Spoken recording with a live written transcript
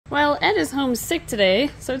Well, Ed is home sick today,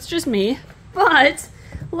 so it's just me. But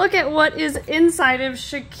look at what is inside of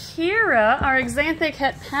Shakira, our Xanthic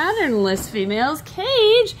het patternless female's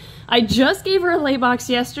cage. I just gave her a lay box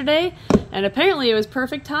yesterday, and apparently it was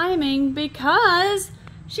perfect timing because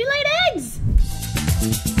she laid eggs.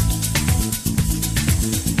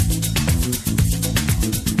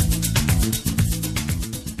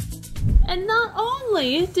 And not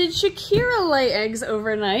only did Shakira lay eggs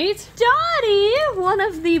overnight, Dottie, one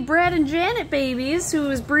of the Brad and Janet babies who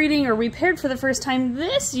was breeding or repaired for the first time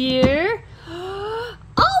this year,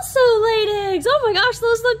 also laid eggs. Oh my gosh,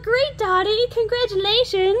 those look great, Dottie.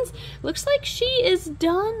 Congratulations. Looks like she is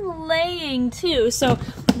done laying too. So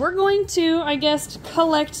we're going to, I guess,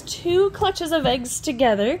 collect 2 clutches of eggs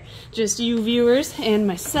together, just you viewers and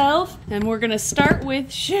myself. And we're gonna start with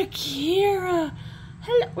Shakira.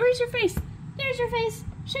 Hello, where's your face? There's your face.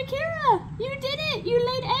 Shakira, you did it. You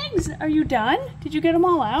laid eggs. Are you done? Did you get them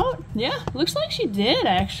all out? Yeah, looks like she did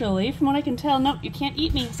actually, from what I can tell. Nope, you can't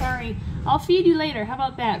eat me, sorry. I'll feed you later, how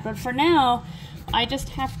about that? But for now, I just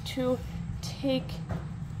have to take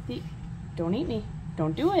the... Don't eat me.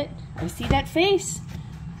 Don't do it. I see that face.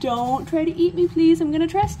 Don't try to eat me, please. I'm gonna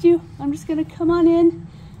trust you. I'm just gonna come on in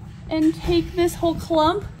and take this whole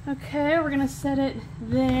clump. Okay, we're gonna set it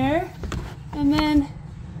there. And then,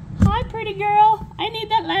 hi pretty girl, I need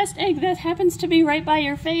that last egg that happens to be right by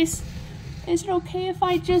your face. Is it okay if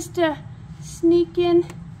I just sneak in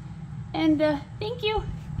and thank you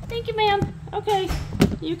ma'am. Okay,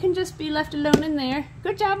 you can just be left alone in there.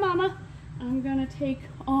 Good job, mama. I'm gonna take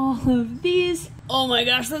all of these. Oh my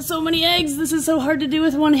gosh, that's so many eggs. This is so hard to do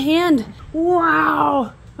with one hand.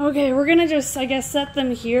 Wow. Okay, we're gonna just, I guess, set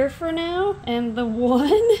them here for now. And the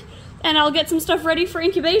one... and I'll get some stuff ready for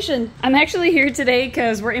incubation. I'm actually here today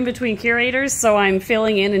because we're in between curators, so I'm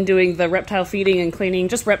filling in and doing the reptile feeding and cleaning,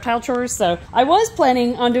 just reptile chores. So I was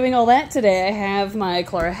planning on doing all that today. I have my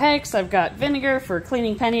Chlorohex, I've got vinegar for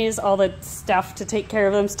cleaning pennies, all the stuff to take care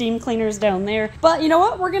of them, steam cleaners down there. But you know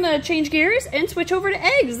what? We're gonna change gears and switch over to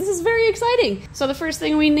eggs. This is very exciting. So the first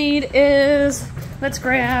thing we need is, let's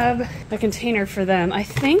grab a container for them. I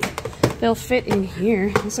think they'll fit in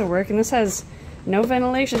here. This will work, and this has no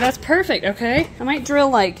ventilation. That's perfect, okay? I might drill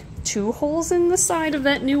like 2 holes in the side of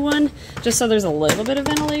that new one, just so there's a little bit of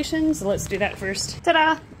ventilation. So let's do that first.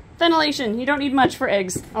 Ta-da! Ventilation. You don't need much for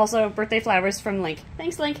eggs. Also, birthday flowers from Link.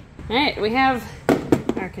 Thanks, Link. All right, we have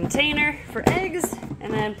our container for eggs,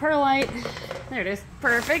 and then perlite. There it is.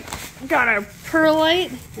 Perfect. Got our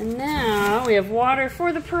perlite. And now we have water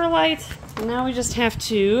for the perlite. And now we just have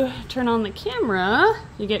to turn on the camera.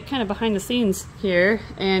 You get kind of behind the scenes here.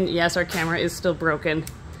 And yes, our camera is still broken.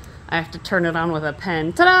 I have to turn it on with a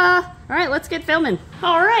pen. Ta-da! All right, let's get filming.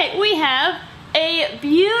 All right, we have a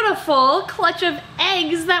beautiful clutch of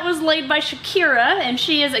eggs that was laid by Shakira, and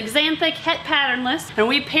she is Xanthic het patternless. And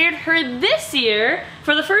we paired her this year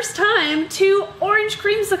for the first time to Orange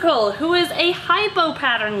Creamsicle, who is a hypo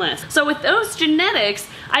patternless. So with those genetics,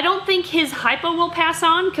 I don't think his hypo will pass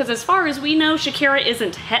on, because as far as we know, Shakira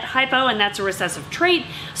isn't het hypo, and that's a recessive trait,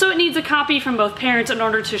 so it needs a copy from both parents in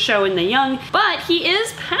order to show in the young. But he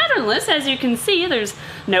is patternless, as you can see. There's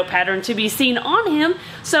no pattern to be seen on him.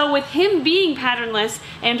 So with him being patternless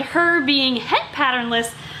and her being het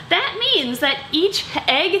patternless, that means that each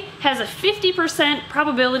egg has a 50%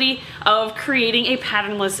 probability of creating a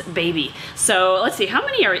patternless baby. So let's see, how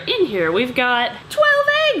many are in here? We've got 12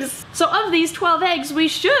 eggs. So of these 12 eggs, we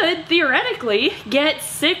should theoretically get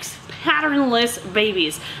 6 patternless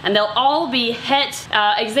babies. And they'll all be het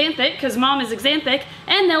Xanthic, because mom is Xanthic,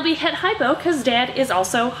 and they'll be het hypo, because dad is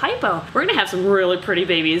also hypo. We're gonna have some really pretty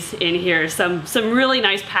babies in here. Some really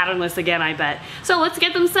nice patternless again, I bet. So let's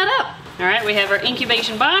get them set up. All right, we have our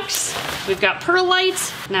incubation box. We've got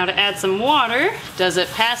perlite. Now to add some water. Does it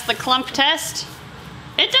pass the clump test?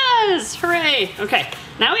 It does! Hooray! Okay,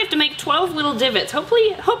 now we have to make 12 little divots.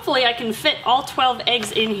 Hopefully I can fit all 12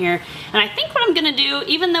 eggs in here. And I think what I'm gonna do,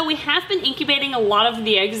 even though we have been incubating a lot of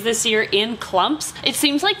the eggs this year in clumps, it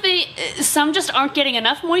seems like some just aren't getting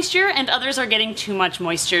enough moisture and others are getting too much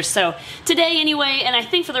moisture. So today anyway, and I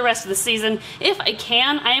think for the rest of the season, if I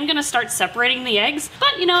can, I am gonna start separating the eggs.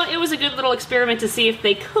 But you know, it was a good little experiment to see if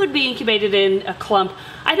they could be incubated in a clump.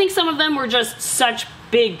 I think some of them were just such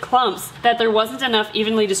big clumps that there wasn't enough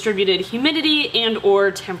evenly distributed humidity and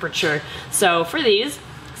or temperature. So for these,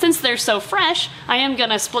 since they're so fresh, I am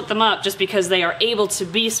gonna split them up just because they are able to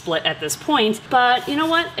be split at this point. But you know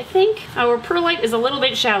what? I think our perlite is a little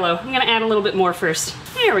bit shallow. I'm gonna add a little bit more first.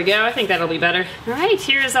 There we go, I think that'll be better. All right,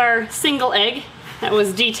 here's our single egg. that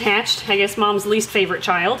was detached. I guess Mom's least favorite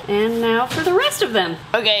child. And now for the rest of them.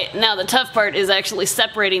 Okay, now the tough part is actually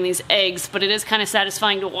separating these eggs, but it is kind of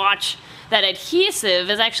satisfying to watch. That adhesive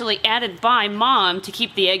is actually added by Mom to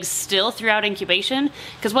keep the eggs still throughout incubation,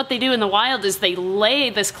 because what they do in the wild is they lay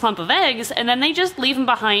this clump of eggs and then they just leave them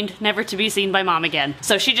behind, never to be seen by Mom again.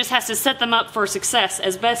 So she just has to set them up for success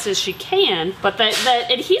as best as she can, but the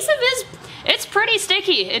adhesive it's pretty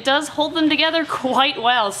sticky. It does hold them together quite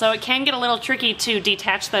well, so it can get a little tricky to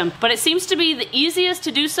detach them. But it seems to be the easiest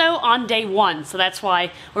to do so on day 1, so that's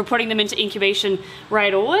why we're putting them into incubation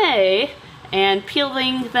right away. And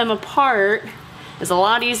peeling them apart is a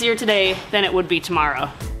lot easier today than it would be tomorrow.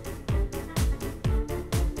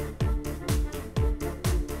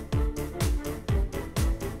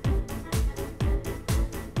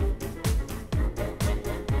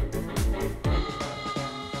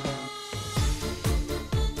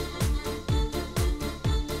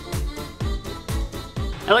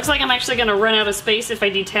 It looks like I'm actually gonna run out of space if I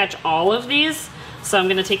detach all of these, so I'm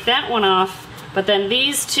gonna take that one off. But then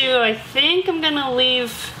these two, I think I'm gonna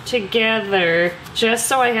leave together just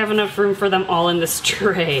so I have enough room for them all in this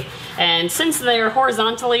tray. And since they're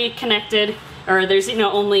horizontally connected, or there's, you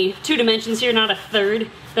know, only 2 dimensions here, not a third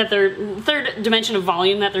dimension of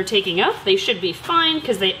volume that they're taking up, they should be fine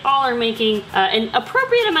because they all are making an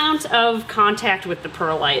appropriate amount of contact with the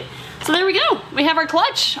perlite. So there we go. We have our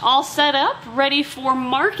clutch all set up, ready for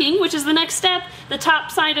marking, which is the next step. The top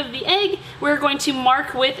side of the egg, we're going to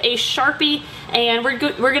mark with a Sharpie, and we're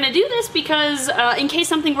gonna do this because in case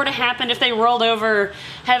something were to happen, if they rolled over,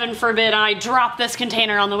 heaven forbid I drop this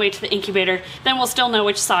container on the way to the incubator, then we'll still know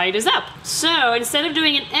which side is up. So instead of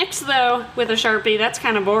doing an X though with a Sharpie, that's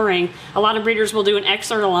kind of boring. A lot of breeders will do an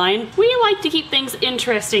X or a line. We like to keep things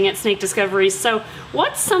interesting at Snake Discoveries, so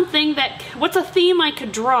what's a theme I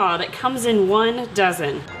could draw that comes in 1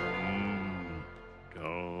 dozen?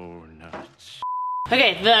 Donuts.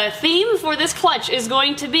 Okay, the theme for this clutch is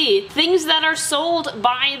going to be things that are sold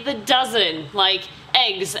by the dozen, like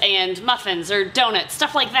eggs and muffins or donuts,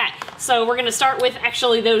 stuff like that. So we're gonna start with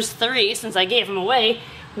actually those 3 since I gave them away.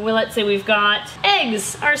 Well, let's say we've got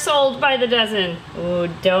eggs are sold by the dozen. Ooh,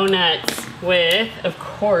 donuts with, of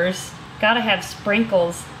course, gotta have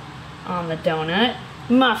sprinkles on the donut.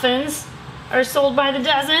 Muffins are sold by the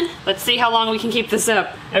dozen. Let's see how long we can keep this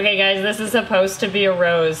up. Okay guys, this is supposed to be a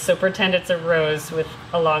rose, so pretend it's a rose with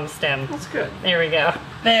a long stem. That's good. There we go.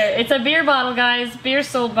 There, it's a beer bottle, guys. Beer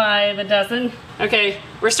sold by the dozen. Okay,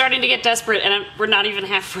 we're starting to get desperate and we're not even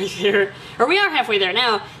halfway there. Or we are halfway there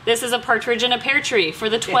now. This is a partridge in a pear tree for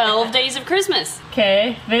the 12 days of Christmas.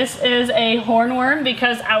 Okay, this is a hornworm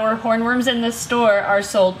because our hornworms in the store are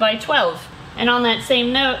sold by 12. And on that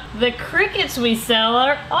same note, the crickets we sell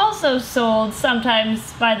are also sold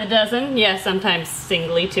sometimes by the dozen. Yeah, sometimes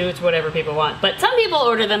singly too, it's whatever people want. But some people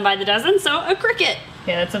order them by the dozen, so a cricket.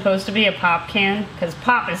 Okay, that's supposed to be a pop can, because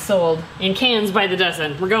pop is sold in cans by the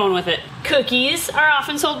dozen. We're going with it. Cookies are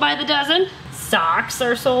often sold by the dozen. Socks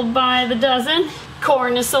are sold by the dozen.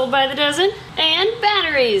 Corn is sold by the dozen. And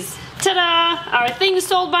batteries. Ta-da! Our things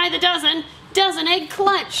sold by the dozen. Dozen egg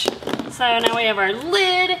clutch. So now we have our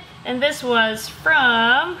lid. And this was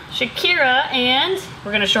from Shakira, and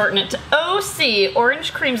we're gonna shorten it to OC,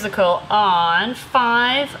 Orange Creamsicle, on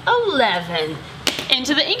 5/11.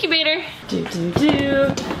 Into the incubator.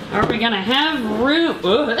 Are we gonna have room?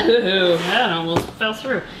 Ooh, that almost fell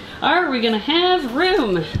through. Are we gonna have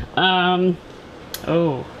room?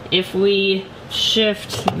 Oh, if we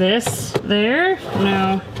shift this there?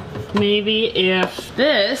 No. Maybe if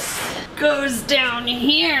this goes down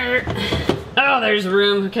here. Oh, there's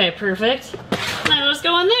room. Okay, perfect. Now let's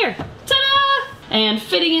go in there. Ta-da! And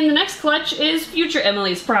fitting in the next clutch is future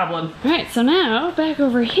Emily's problem. All right, so now back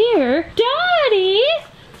over here. Dottie!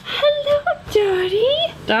 Hello,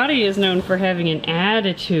 Dottie. Dottie is known for having an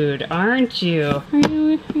attitude, aren't you? Are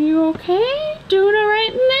you okay? Doing all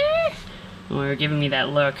right in there? Oh, you're giving me that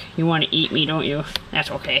look. You want to eat me, don't you?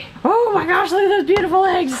 That's okay. Oh my gosh, look at those beautiful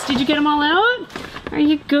eggs. Did you get them all out? Are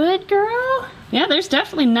you good, girl? Yeah, there's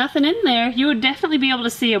definitely nothing in there. You would definitely be able to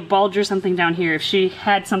see a bulge or something down here if she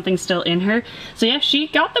had something still in her. So yeah, she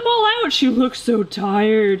got them all out. She looks so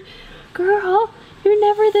tired. Girl, you're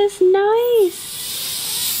never this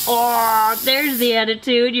nice. Oh, there's the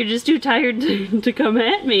attitude. You're just too tired to come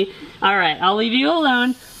at me. All right, I'll leave you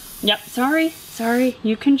alone. Yep, sorry.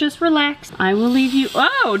 You can just relax. I will leave you.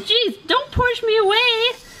 Oh, geez, don't push me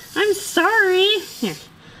away. I'm sorry. Here.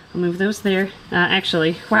 I'll move those there.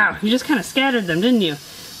 Actually, wow, you just kind of scattered them, didn't you?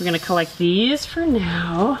 We're gonna collect these for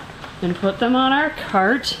now and put them on our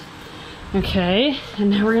cart. Okay, and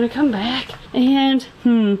now we're gonna come back and,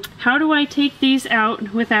 how do I take these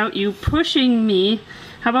out without you pushing me?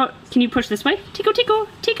 How about, can you push this way? Tickle, tickle,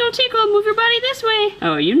 tickle, tickle, move your body this way.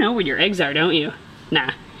 Oh, you know where your eggs are, don't you?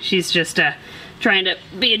 Nah, she's just trying to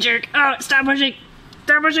be a jerk. Oh, stop pushing,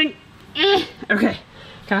 stop pushing. Okay,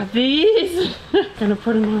 got these. Gonna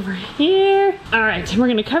put them over here. All right, we're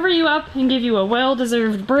gonna cover you up and give you a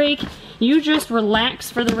well-deserved break. You just relax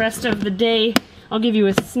for the rest of the day. I'll give you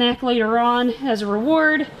a snack later on as a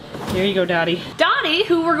reward. There you go, Dottie. Dottie,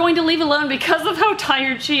 who we're going to leave alone because of how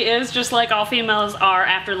tired she is, just like all females are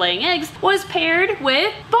after laying eggs, was paired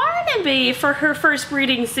with Barnaby for her first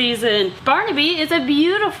breeding season. Barnaby is a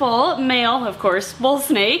beautiful male, of course, bull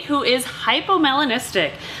snake who is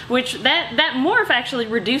hypomelanistic, which that morph actually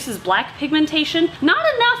reduces black pigmentation. Not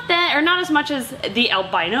enough that, or not as much as the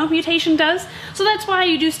albino mutation does, so that's why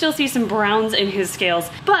you do still see some browns in his scales.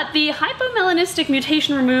 But the hypomelanistic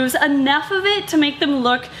mutation removes enough of it to make them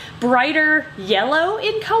look brighter yellow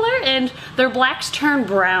in color, and their blacks turn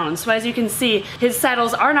brown. So as you can see, his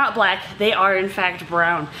saddles are not black, they are in fact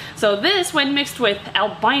brown. So this, when mixed with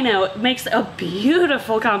albino, makes a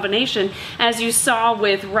beautiful combination, as you saw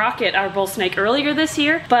with Rocket, our bull snake, earlier this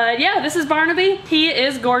year. But yeah, this is Barnaby. He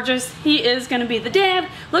is gorgeous. He is gonna be the dad.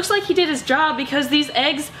 Looks like he did his job because these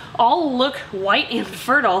eggs all look white and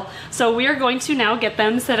fertile. So we are going to now get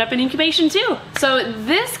them set up in incubation too. So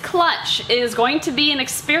this clutch is going to be an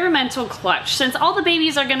experimental clutch. Since all the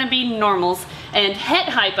babies are gonna be normals and het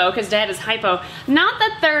hypo, because dad is hypo, not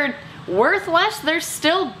that they're worth less, they're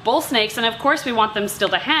still bull snakes, and of course we want them still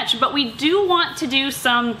to hatch, but we do want to do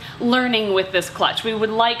some learning with this clutch. We would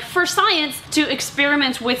like, for science, to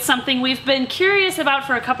experiment with something we've been curious about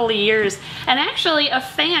for a couple of years, and actually a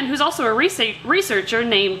fan who's also a researcher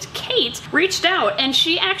named Kate reached out, and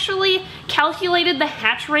she actually calculated the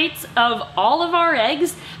hatch rates of all of our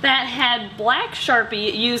eggs that had black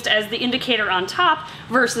Sharpie used as the indicator on top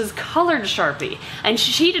versus colored Sharpie. And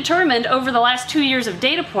she determined over the last 2 years of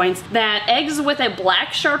data points that eggs with a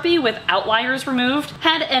black Sharpie with outliers removed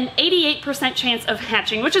had an 88% chance of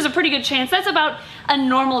hatching, which is a pretty good chance. That's about a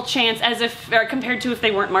normal chance as if compared to if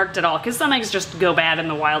they weren't marked at all, because some eggs just go bad in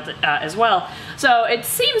the wild as well. So it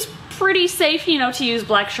seems pretty safe, you know, to use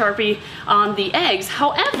black Sharpie on the eggs.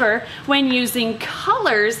 However, when using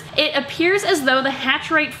colors, it appears as though the hatch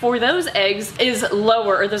rate for those eggs is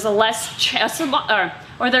lower, or there's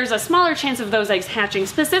a smaller chance of those eggs hatching,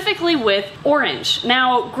 specifically with orange.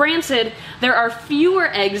 Now, granted, there are fewer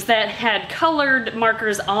eggs that had colored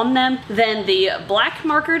markers on them than the black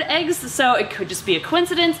markered eggs, so it could just be a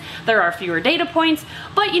coincidence. There are fewer data points,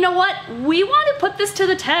 but you know what? We want to put this to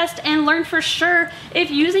the test and learn for sure if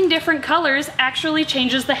using different colors actually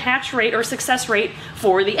changes the hatch rate or success rate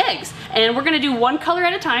for the eggs. And we're gonna do one color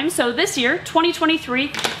at a time. So this year,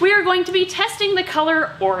 2023, we are going to be testing the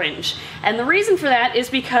color orange. And the reason for that is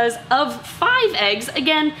because of 5 eggs,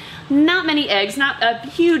 again, not many eggs, not a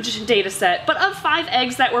huge data set, but of 5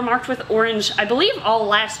 eggs that were marked with orange, I believe all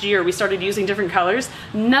last year we started using different colors,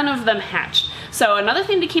 none of them hatched. So another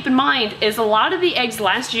thing to keep in mind is a lot of the eggs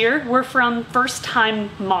last year were from first-time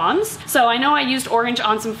moms. So I know I used orange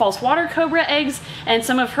on some false water cobra eggs, and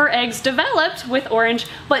some of her eggs developed with orange,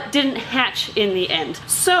 but didn't hatch in the end.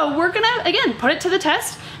 So we're gonna, again, put it to the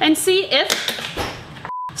test and see if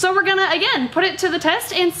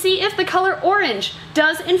the color orange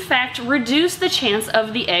does in fact reduce the chance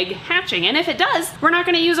of the egg hatching. And if it does, we're not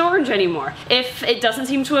going to use orange anymore. If it doesn't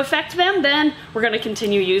seem to affect them, then we're going to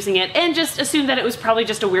continue using it and just assume that it was probably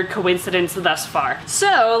just a weird coincidence thus far.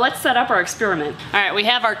 So let's set up our experiment. All right, we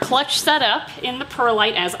have our clutch set up in the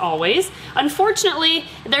perlite as always. Unfortunately,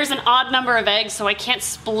 there's an odd number of eggs, so I can't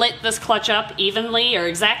split this clutch up evenly or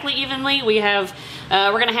exactly evenly. We have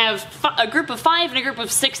we're gonna have a group of 5 and a group of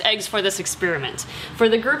 6 eggs for this experiment. For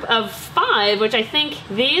the group of 5, which I think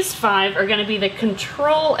these 5 are gonna be the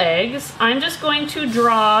control eggs, I'm just going to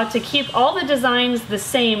draw, to keep all the designs the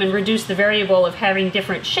same and reduce the variable of having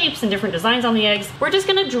different shapes and different designs on the eggs, we're just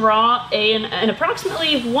gonna draw an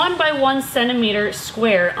approximately 1 by 1 centimeter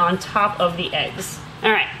square on top of the eggs.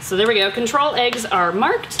 Alright, so there we go. Control eggs are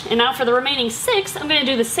marked, and now for the remaining 6, I'm going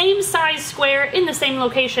to do the same size square in the same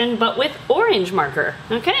location, but with orange marker.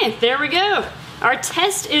 Okay, there we go. Our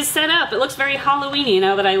test is set up. It looks very Halloween-y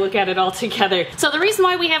now that I look at it all together. So the reason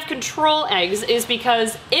why we have control eggs is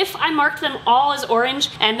because if I marked them all as orange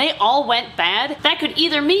and they all went bad, that could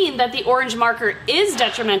either mean that the orange marker is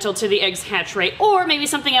detrimental to the egg's hatch rate, or maybe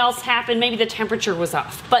something else happened, maybe the temperature was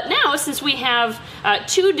off. But now, since we have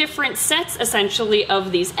 2 different sets essentially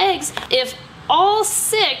of these eggs, if all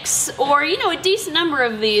 6, or you know, a decent number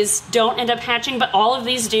of these don't end up hatching, but all of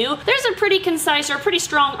these do, there's a pretty concise or pretty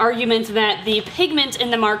strong argument that the pigment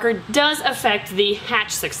in the marker does affect the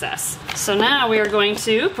hatch success. So now we are going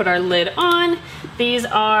to put our lid on. These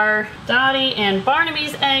are Dottie and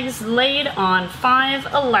Barnaby's eggs laid on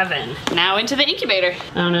 5/11. Now into the incubator.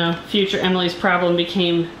 Oh no, future Emily's problem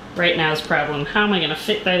became right now's problem. How am I gonna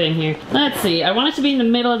fit that in here? Let's see, I want it to be in the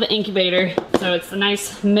middle of the incubator, so it's a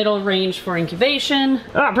nice middle range for incubation.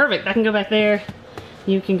 Oh, perfect, that can go back there.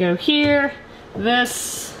 You can go here.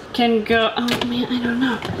 This can go, oh man, I don't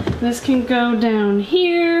know. This can go down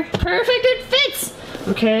here. Perfect, it fits!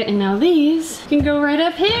 Okay, and now these can go right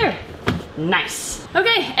up here. Nice.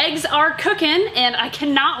 Okay, eggs are cooking, and I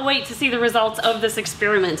cannot wait to see the results of this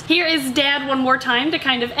experiment. Here is Dad one more time to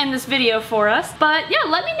kind of end this video for us. But yeah,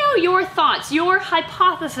 let me know your thoughts, your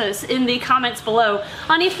hypothesis in the comments below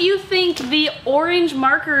on if you think the orange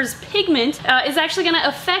marker's pigment is actually going to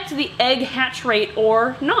affect the egg hatch rate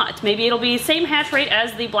or not. Maybe it'll be same hatch rate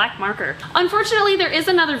as the black marker. Unfortunately, there is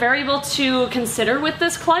another variable to consider with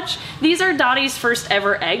this clutch. These are Dottie's first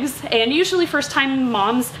ever eggs, and usually first time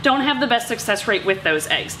moms don't have the best success rate with those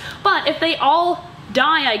eggs. But if they all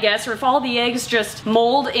die, I guess, or if all the eggs just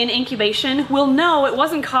mold in incubation, we'll know it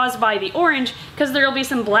wasn't caused by the orange because there'll be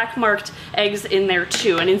some black marked eggs in there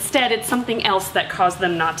too, and instead it's something else that caused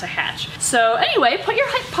them not to hatch. So anyway, put your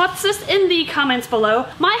hypothesis in the comments below.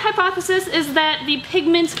 My hypothesis is that the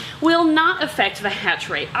pigment will not affect the hatch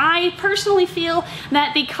rate. I personally feel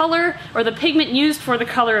that the color or the pigment used for the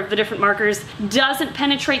color of the different markers doesn't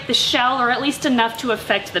penetrate the shell, or at least enough to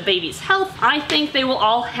affect the baby's health. I think they will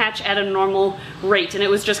all hatch at a normal rate, and it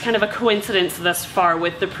was just kind of a coincidence thus far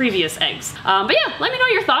with the previous eggs. But yeah, let me know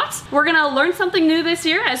your thoughts. We're gonna learn something new this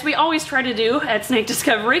year, as we always try to do at Snake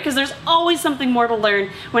Discovery, because there's always something more to learn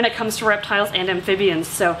when it comes to reptiles and amphibians.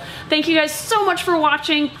 So thank you guys so much for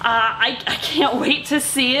watching. I can't wait to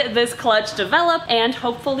see this clutch develop and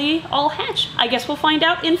hopefully all hatch. I guess we'll find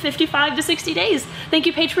out in 55 to 60 days. Thank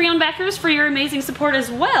you Patreon backers for your amazing support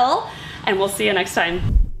as well, and we'll see you next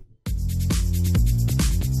time.